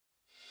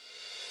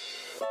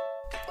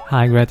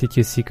Hi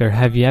Gratitude Seeker,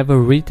 have you ever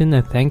written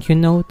a thank you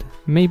note?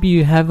 Maybe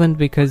you haven't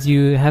because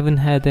you haven't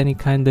had any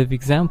kind of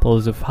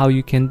examples of how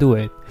you can do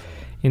it.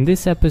 In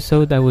this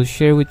episode I will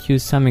share with you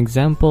some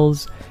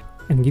examples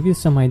and give you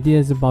some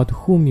ideas about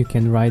whom you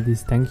can write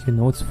these thank you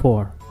notes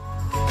for.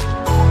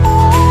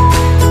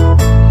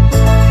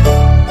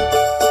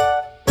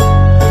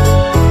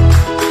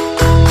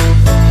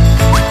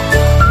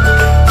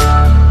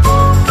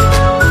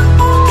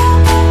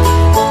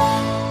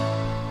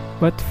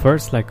 But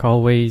first, like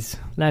always,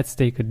 let's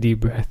take a deep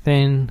breath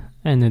in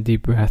and a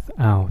deep breath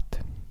out.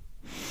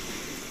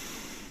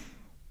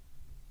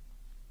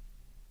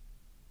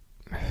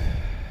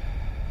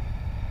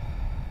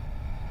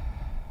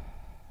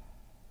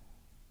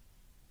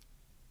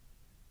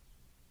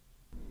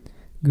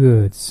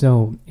 Good,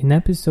 so in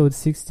episode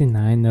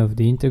 69 of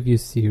the interview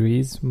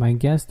series, my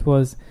guest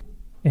was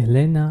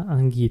Elena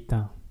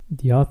Anghita,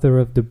 the author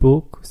of the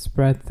book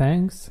Spread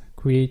Thanks,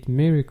 Create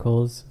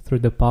Miracles Through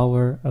the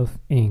Power of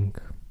Ink.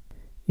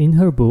 In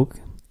her book,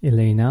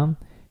 Elena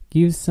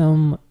gives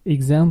some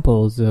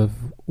examples of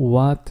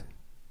what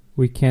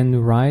we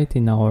can write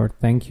in our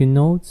thank you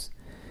notes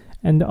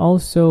and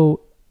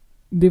also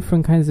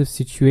different kinds of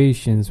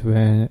situations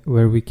where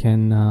we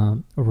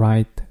can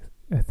write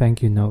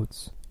thank you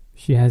notes.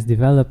 She has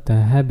developed a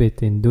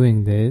habit in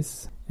doing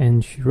this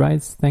and she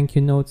writes thank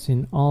you notes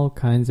in all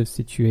kinds of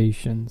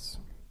situations.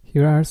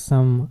 Here are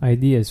some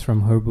ideas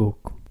from her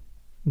book.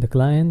 The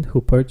client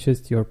who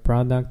purchased your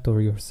product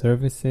or your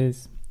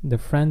services, the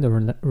friend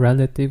or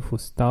relative who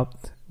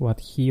stopped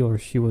what he or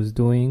she was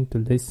doing to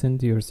listen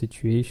to your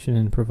situation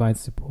and provide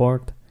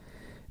support,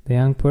 the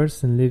young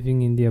person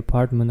living in the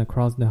apartment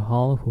across the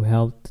hall who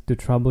helped to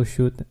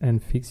troubleshoot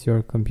and fix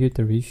your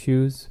computer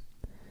issues,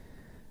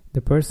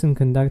 the person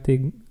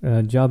conducting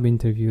a job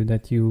interview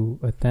that you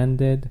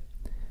attended,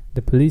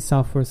 the police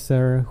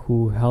officer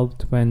who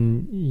helped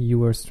when you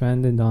were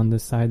stranded on the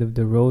side of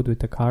the road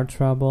with a car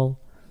trouble,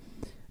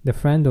 the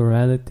friend or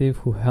relative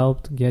who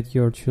helped get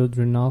your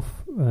children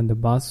off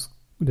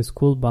the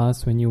school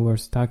bus when you were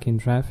stuck in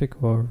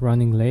traffic or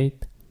running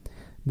late,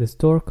 the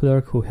store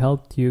clerk who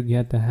helped you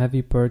get a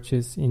heavy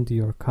purchase into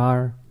your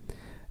car,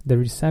 the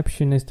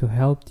receptionist who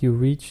helped you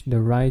reach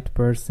the right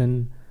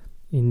person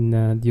in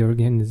the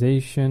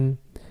organization,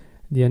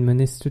 the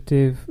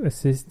administrative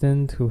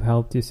assistant who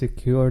helped you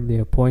secure the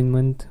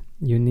appointment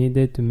you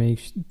needed to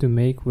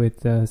make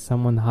with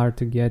someone hard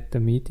to get a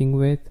meeting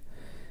with,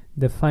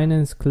 the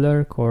finance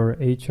clerk or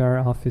HR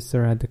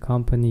officer at the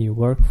company you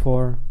work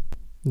for,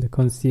 the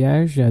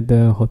concierge at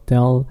the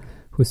hotel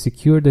who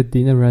secured a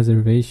dinner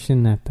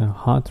reservation at a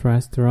hot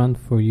restaurant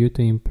for you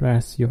to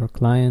impress your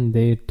client,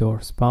 date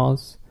or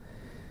spouse,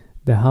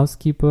 the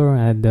housekeeper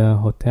at the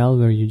hotel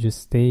where you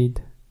just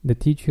stayed, the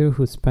teacher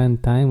who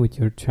spent time with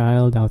your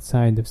child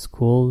outside of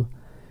school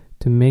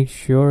to make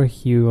sure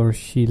he or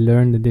she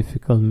learned a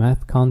difficult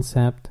math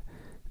concept,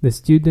 the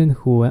student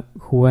who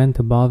went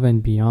above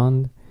and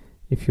beyond,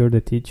 if you're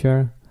the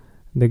teacher,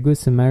 the Good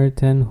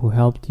Samaritan who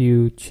helped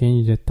you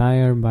change the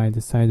tire by the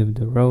side of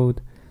the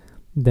road,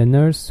 the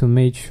nurse who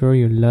made sure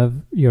your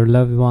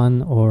loved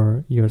one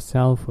or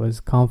yourself was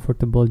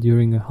comfortable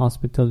during a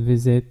hospital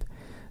visit,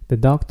 the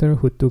doctor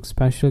who took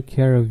special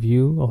care of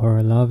you or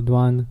a loved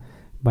one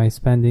by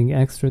spending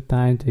extra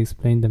time to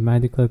explain the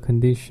medical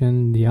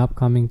condition, the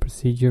upcoming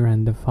procedure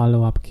and the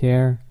follow-up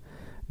care,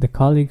 the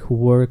colleague who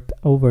worked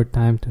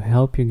overtime to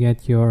help you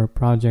get your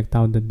project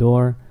out the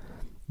door,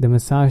 the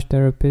massage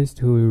therapist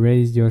who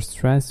erased your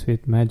stress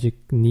with magic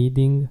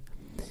kneading,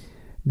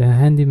 the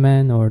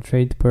handyman or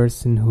trade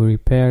person who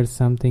repaired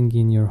something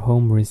in your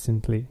home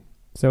recently.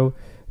 So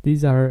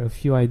these are a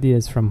few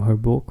ideas from her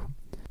book.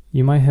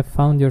 You might have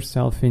found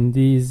yourself in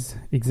these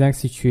exact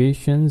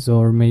situations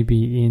or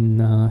maybe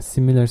in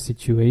similar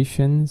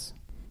situations.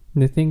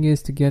 The thing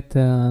is to get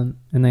an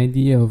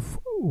idea of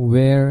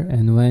where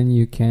and when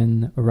you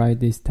can write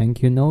these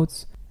thank you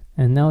notes.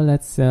 And now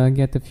let's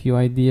get a few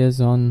ideas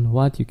on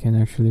what you can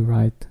actually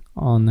write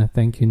on a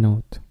thank you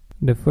note.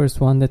 The first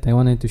one that I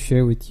wanted to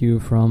share with you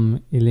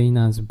from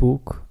Elena's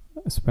book,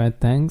 Spread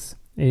Thanks,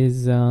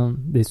 is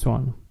this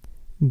one.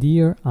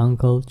 Dear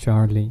Uncle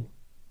Charlie,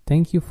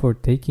 thank you for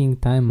taking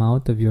time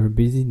out of your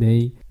busy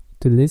day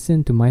to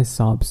listen to my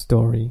sob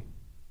story.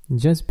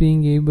 Just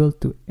being able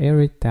to air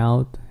it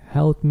out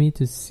helped me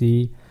to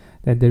see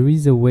that there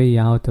is a way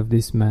out of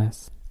this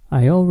mess.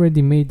 I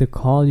already made the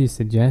call you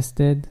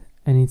suggested,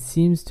 and it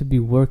seems to be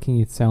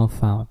working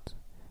itself out.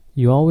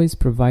 You always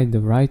provide the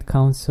right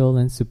counsel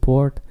and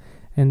support,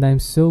 and I'm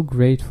so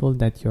grateful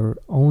that you're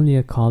only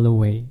a call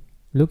away.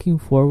 Looking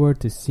forward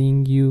to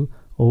seeing you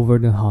over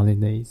the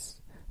holidays.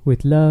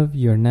 With love,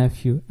 your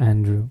nephew,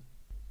 Andrew.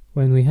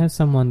 When we have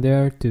someone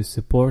there to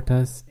support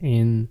us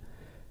in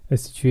a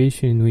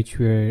situation in which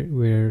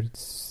we're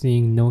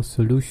seeing no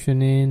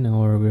solution in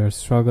or we're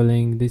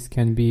struggling, this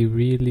can be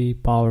really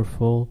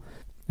powerful.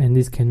 And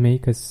this can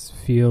make us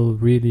feel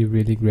really,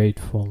 really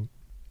grateful.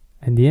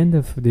 At the end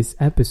of this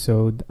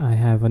episode, I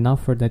have an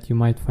offer that you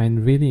might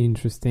find really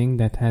interesting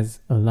that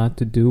has a lot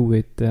to do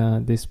with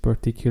this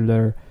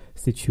particular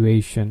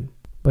situation.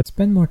 But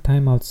spend more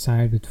time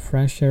outside with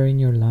fresh air in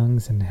your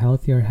lungs and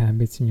healthier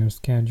habits in your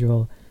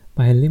schedule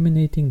by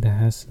eliminating the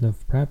hassle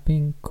of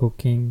prepping,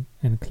 cooking,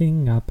 and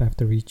cleaning up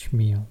after each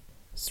meal.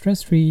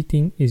 Stress-free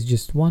eating is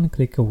just one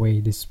click away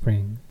this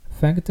spring.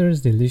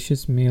 Factor's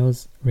delicious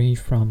meals range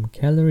from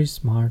Calorie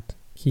Smart,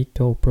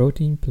 Keto,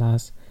 Protein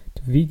Plus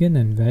to vegan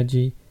and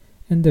veggie,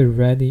 and they're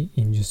ready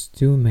in just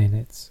 2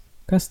 minutes.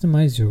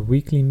 Customize your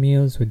weekly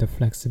meals with the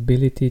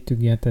flexibility to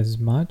get as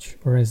much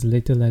or as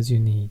little as you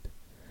need.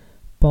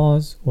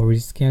 Pause or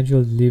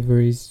reschedule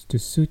deliveries to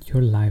suit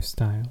your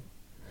lifestyle.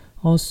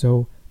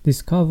 Also,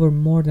 discover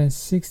more than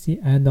 60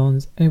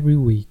 add-ons every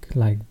week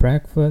like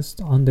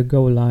breakfast,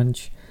 on-the-go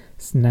lunch,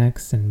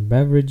 snacks and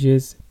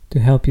beverages to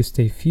help you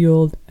stay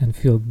fueled and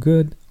feel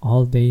good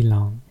all day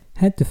long.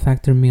 Head to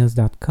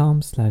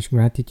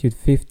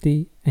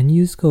factormeals.com/gratitude50 and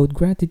use code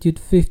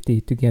gratitude50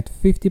 to get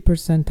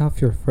 50%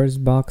 off your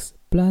first box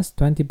plus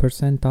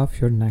 20% off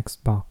your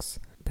next box.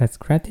 That's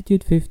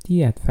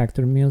gratitude50 at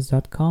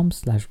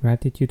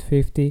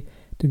factormeals.com/gratitude50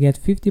 to get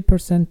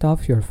 50%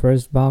 off your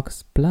first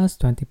box plus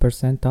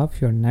 20%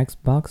 off your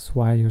next box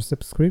while your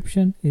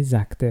subscription is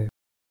active.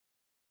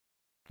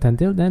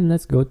 Until then,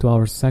 let's go to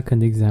our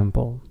second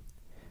example.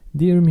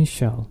 Dear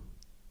Michelle,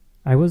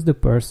 I was the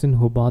person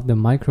who bought the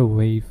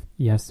microwave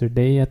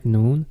yesterday at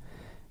noon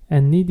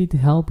and needed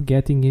help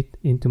getting it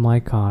into my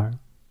car.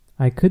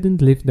 I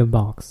couldn't lift the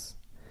box.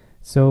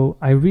 So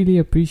I really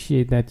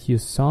appreciate that you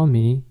saw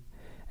me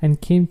and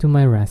came to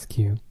my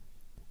rescue.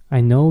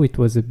 I know it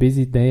was a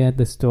busy day at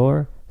the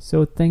store,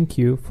 so thank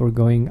you for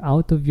going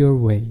out of your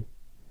way.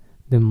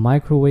 The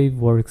microwave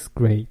works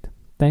great.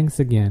 Thanks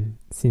again.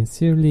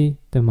 Sincerely,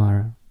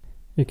 Tamara.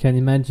 You can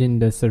imagine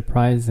the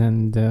surprise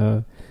and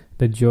the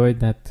joy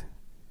that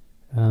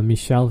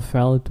Michelle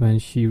felt when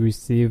she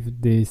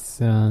received this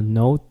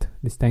note,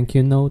 this thank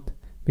you note,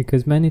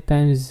 because many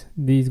times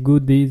these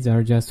good deeds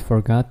are just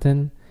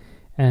forgotten,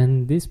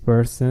 and this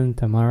person,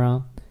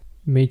 Tamara,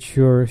 made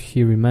sure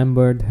she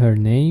remembered her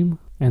name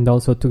and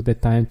also took the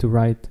time to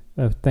write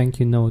a thank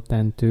you note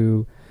and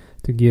to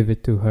give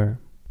it to her.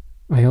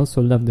 I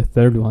also love the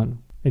third one.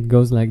 It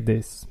goes like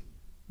this.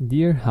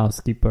 Dear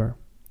housekeeper,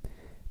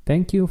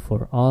 thank you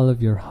for all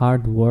of your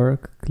hard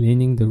work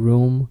cleaning the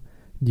room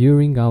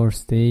during our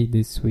stay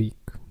this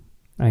week.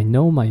 I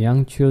know my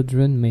young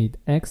children made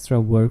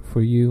extra work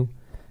for you,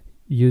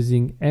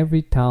 using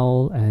every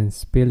towel and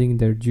spilling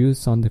their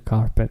juice on the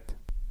carpet.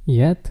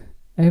 Yet,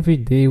 every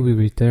day we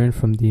returned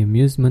from the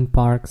amusement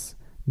parks,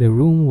 the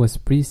room was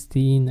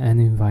pristine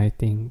and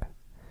inviting.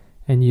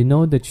 And you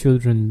know the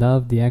children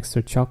loved the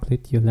extra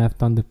chocolate you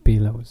left on the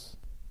pillows.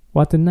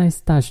 What a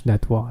nice touch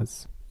that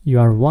was. You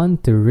are one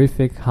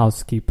terrific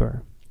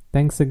housekeeper.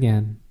 Thanks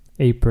again,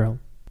 April.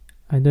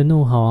 I don't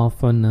know how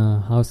often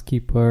a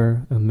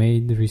housekeeper, a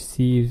maid,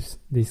 receives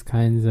these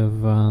kinds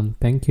of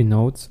thank you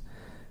notes,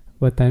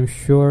 but I'm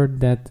sure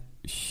that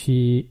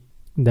she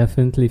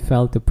definitely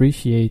felt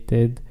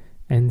appreciated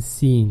and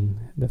seen.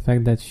 The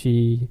fact that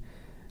she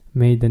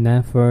made an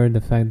effort,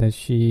 the fact that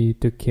she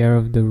took care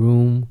of the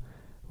room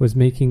was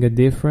making a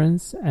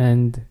difference,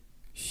 and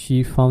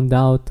she found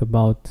out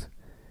about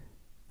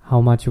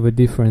how much of a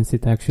difference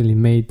it actually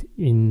made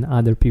in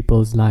other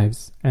people's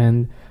lives.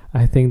 And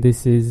I think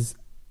this is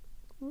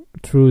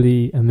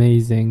truly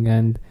amazing,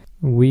 and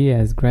we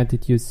as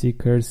gratitude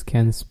seekers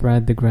can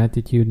spread the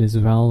gratitude as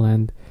well,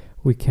 and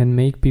we can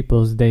make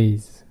people's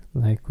days.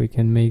 Like, we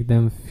can make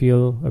them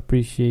feel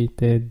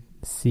appreciated,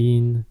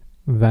 seen,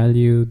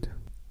 valued.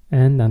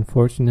 And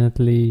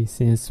unfortunately,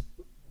 since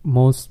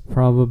most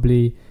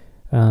probably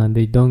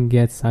they don't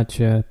get such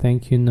a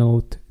thank you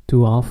note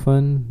too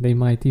often, they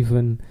might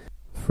even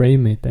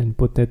frame it and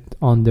put it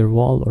on their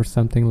wall or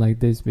something like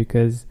this,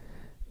 because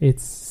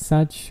it's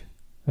such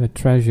a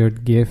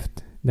treasured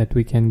gift that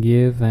we can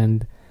give,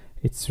 and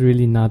it's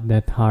really not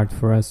that hard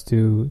for us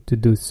to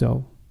do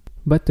so.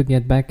 But to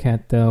get back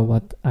at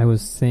what I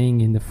was saying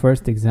in the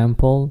first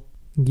example,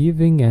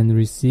 giving and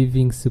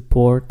receiving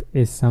support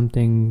is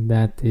something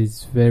that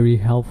is very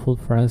helpful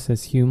for us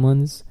as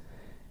humans,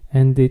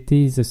 and it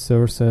is a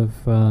source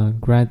of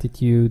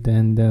gratitude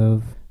and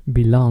of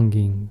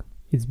belonging.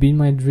 It's been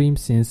my dream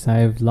since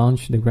I've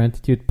launched the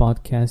Gratitude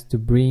Podcast to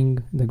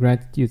bring the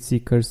gratitude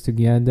seekers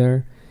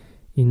together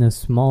in a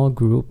small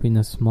group, in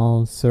a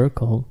small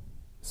circle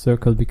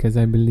because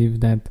I believe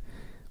that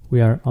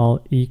we are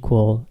all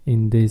equal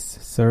in this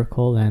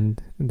circle,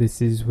 and this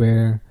is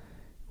where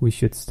we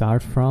should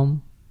start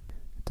from,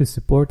 to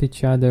support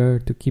each other,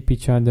 to keep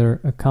each other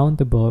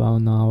accountable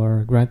on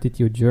our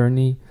gratitude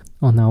journey,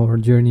 on our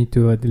journey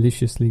to a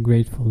deliciously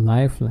grateful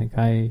life, like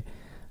I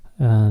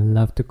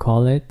love to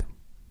call it.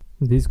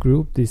 This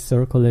group, this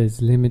circle,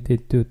 is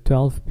limited to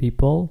 12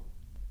 people.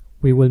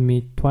 We will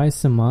meet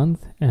twice a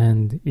month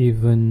and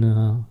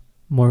even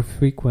more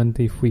frequent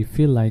if we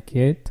feel like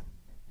it.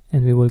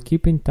 And we will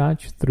keep in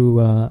touch through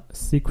a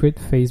secret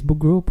Facebook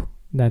group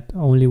that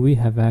only we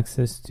have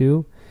access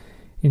to,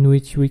 in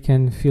which we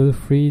can feel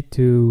free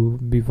to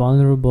be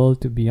vulnerable,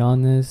 to be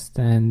honest,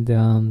 and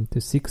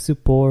to seek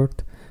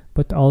support,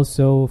 but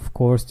also, of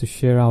course, to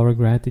share our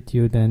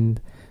gratitude and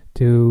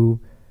to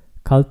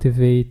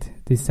cultivate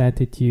this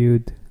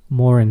attitude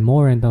more and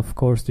more, and of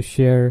course to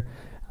share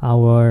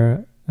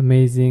our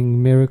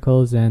amazing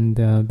miracles and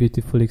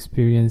beautiful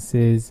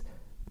experiences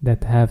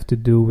that have to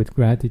do with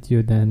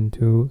gratitude and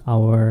to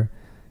our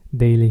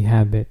daily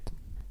habit.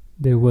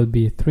 There will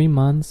be 3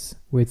 months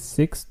with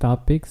 6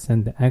 topics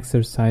and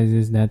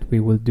exercises that we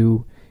will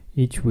do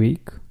each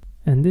week,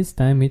 and this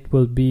time it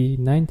will be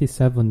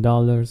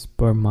 $97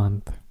 per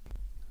month.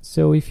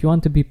 So if you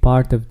want to be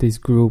part of this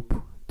group,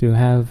 to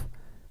have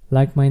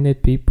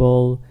like-minded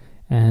people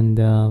and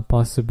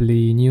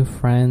possibly new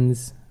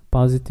friends,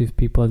 positive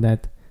people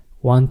that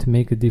want to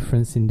make a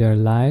difference in their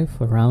life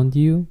around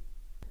you,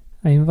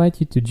 I invite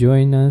you to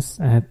join us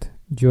at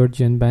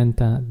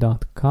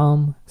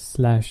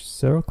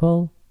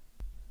georgianbenta.com/circle.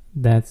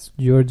 That's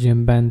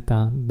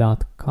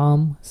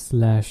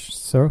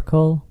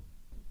georgianbenta.com/circle.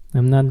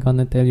 I'm not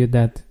gonna tell you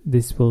that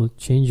this will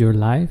change your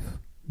life,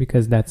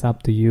 because that's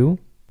up to you,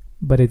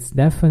 but it's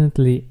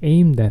definitely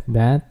aimed at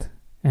that,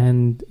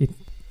 and it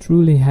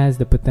truly has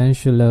the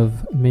potential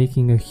of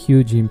making a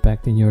huge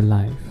impact in your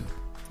life.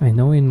 I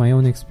know in my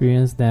own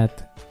experience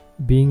that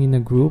being in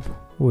a group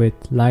with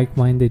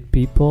like-minded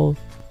people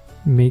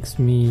makes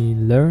me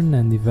learn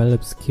and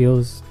develop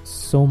skills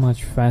so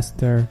much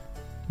faster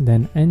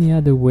than any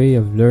other way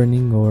of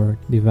learning or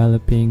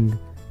developing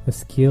a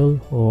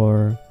skill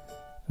or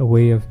a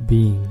way of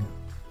being.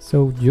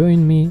 So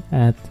join me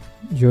at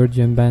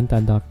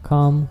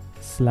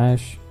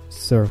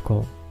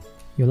georgianbenta.com/circle.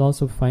 You'll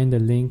also find a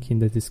link in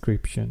the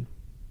description.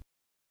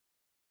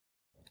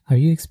 Are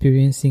you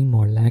experiencing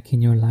more lack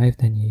in your life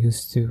than you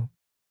used to?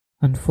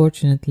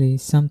 Unfortunately,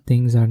 some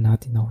things are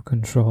not in our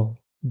control,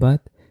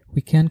 but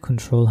we can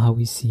control how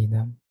we see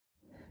them.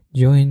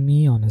 Join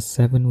me on a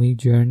 7-week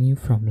journey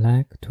from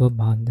lack to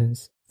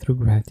abundance through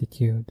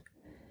gratitude.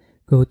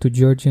 Go to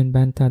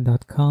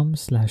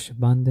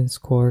georgianbenta.com/abundance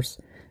course.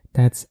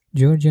 That's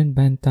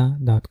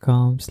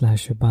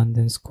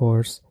georgianbenta.com/abundance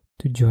course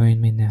to join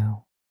me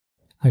now.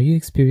 Are you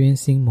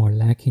experiencing more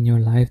lack in your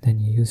life than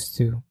you used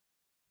to?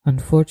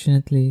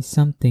 Unfortunately,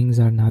 some things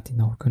are not in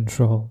our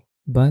control,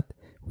 but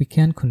we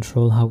can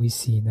control how we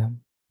see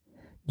them.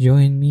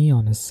 Join me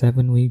on a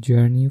 7-week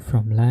journey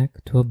from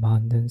lack to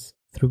abundance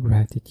through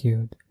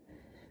gratitude.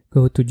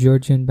 Go to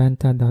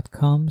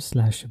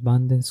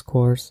georgianbenta.com/abundance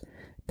course.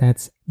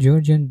 That's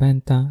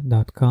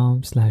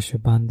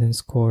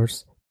georgianbenta.com/abundance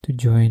course to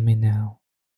join me now.